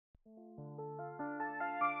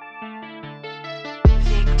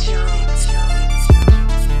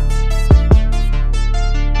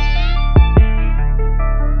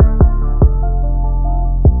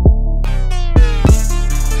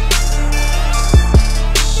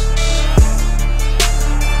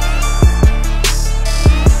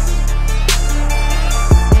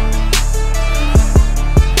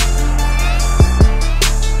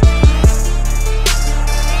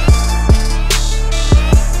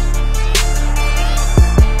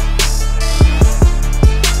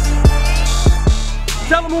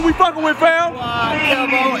rocking with, fam?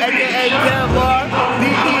 Kelbo, aka Kelbo,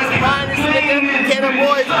 DP's minus, nigga. Kenna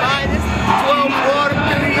Boys minus, 12 water,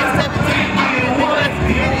 3 and 17.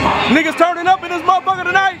 Niggas turning up in this motherfucker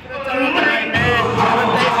tonight. Turn up tonight, man.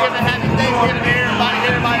 Thanksgiving, happy Thanksgiving to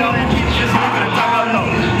everybody on that TV. Just gonna turn up though.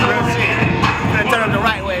 Real shit. Gonna turn up the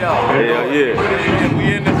right way though. Hell yeah. We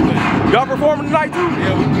in this way. Y'all performing tonight too?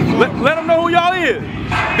 Yeah, we performing. Let them know who y'all is.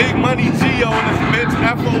 Big Money Geo in this bitch,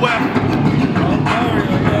 FOF.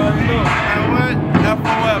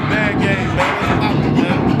 FOF, bad game,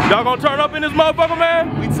 man. Y'all gonna turn up in this motherfucker,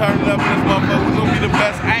 man? We turning up in this motherfucker. We gonna be the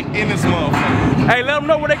best act in this motherfucker. Hey, let them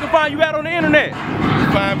know where they can find you at on the internet.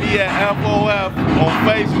 You find me at FOF on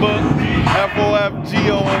Facebook, FOF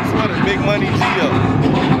Geo on Twitter, Big Money Geo.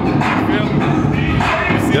 You feel me?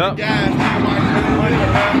 See the guys, everybody spending money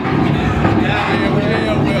around.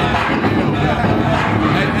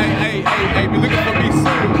 Hey, be looking for me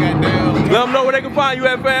soon, goddamn. Let them know where they can find you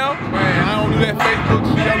at, fam. Man, I don't do that Facebook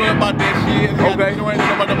shit, I don't know about that shit. Okay. You know, I ain't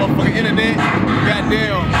know about that motherfucking internet.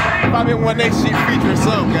 Goddamn. If I been one that shit featuring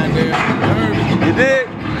something, goddamn. You heard me? You did?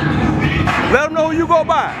 Let them know who you go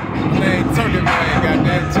by. Man, Turkey, man,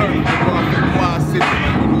 goddamn Turkey. Wild City,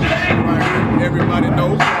 man. Right here. Everybody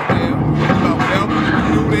knows, goddamn. About whatever.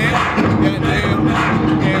 Do that, goddamn.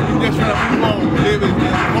 And we just trying to move on. Live it,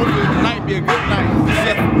 man. Hopefully tonight be a good night.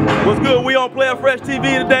 What's good? We on Player Fresh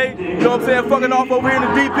TV today. You know what I'm saying? Fucking off over here in the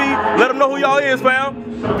DP. Let them know who y'all is, fam.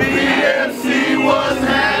 BFC, what's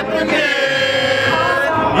happening?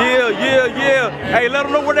 Yeah. Hey, let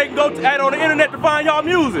them know where they can go at on the internet to find y'all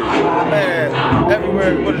music. Man,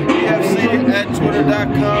 everywhere. Go to BFC at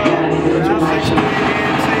twitter.com,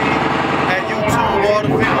 at YouTube, all the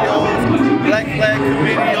videos, Black Flag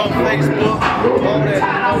Committee on Facebook, all that.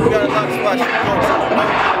 We got a lot of spots to go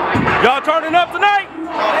to. Y'all turning up tonight?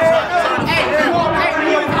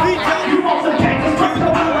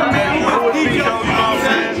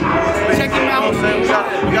 Check him out. We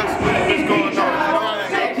got some things going on.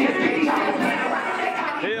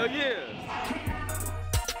 Hell yeah.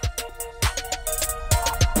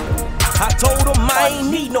 I told him I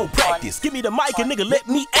ain't need no practice. Give me the mic and nigga let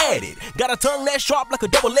me add it. Got a tongue that sharp like a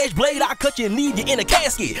double-edged blade. I cut you and leave you in a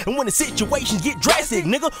casket. And when the situations get drastic,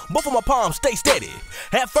 nigga, both of my palms stay steady.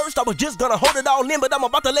 At first I was just gonna hold it all in, but I'm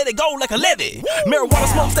about to let it go like a levee. Marijuana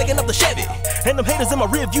smoke stacking up the Chevy, and them haters in my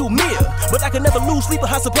rear view mirror. But I can never lose sleep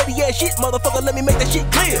behind some petty ass shit. Motherfucker, let me make that shit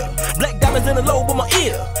clear. Black diamonds in the lobe of my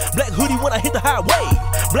ear. Black hoodie when I hit the highway.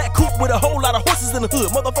 Black coupe with a whole lot of horses in the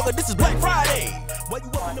hood. Motherfucker, this is Black Friday. Why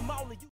you up in the morning?